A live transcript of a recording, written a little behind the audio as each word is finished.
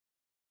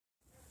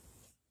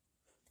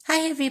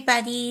Hi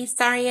everybody,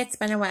 sorry it's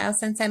been a while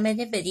since I made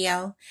a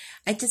video.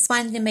 I just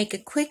wanted to make a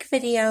quick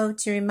video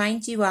to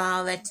remind you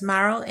all that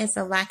tomorrow is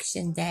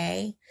election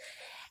day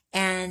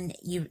and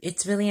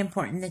it's really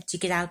important that you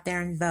get out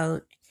there and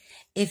vote.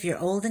 If you're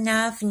old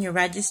enough and you're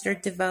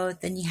registered to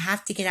vote, then you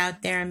have to get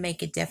out there and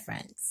make a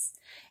difference.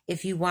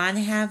 If you want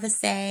to have a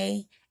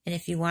say and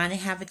if you want to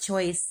have a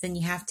choice, then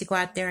you have to go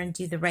out there and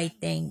do the right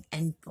thing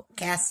and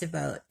cast a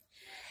vote.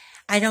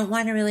 I don't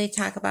want to really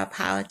talk about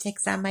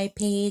politics on my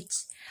page.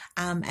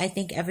 I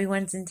think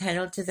everyone's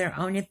entitled to their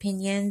own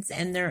opinions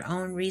and their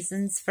own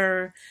reasons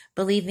for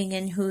believing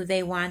in who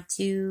they want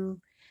to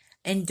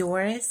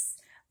endorse.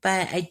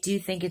 But I do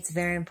think it's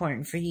very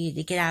important for you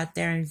to get out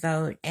there and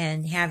vote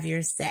and have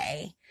your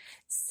say.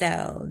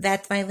 So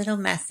that's my little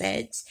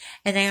message.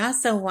 And I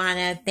also want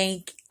to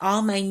thank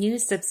all my new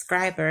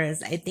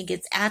subscribers. I think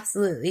it's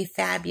absolutely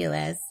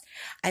fabulous.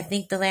 I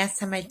think the last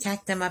time I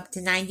checked, I'm up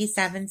to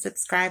 97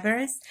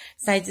 subscribers.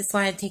 So I just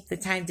want to take the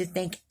time to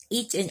thank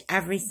each and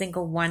every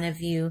single one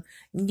of you,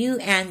 new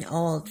and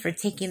old, for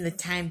taking the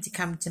time to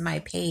come to my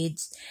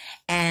page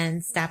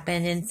and stop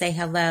in and say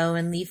hello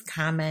and leave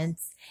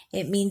comments.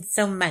 It means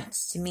so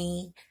much to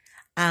me.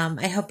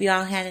 I hope you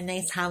all had a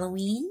nice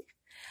Halloween.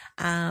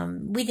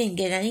 We didn't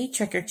get any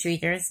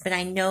trick-or-treaters, but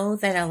I know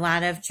that a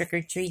lot of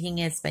trick-or-treating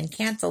has been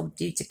canceled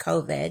due to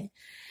COVID.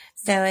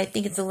 So I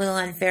think it's a little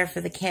unfair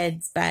for the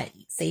kids, but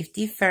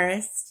safety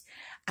first.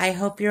 I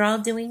hope you're all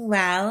doing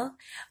well.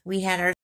 We had our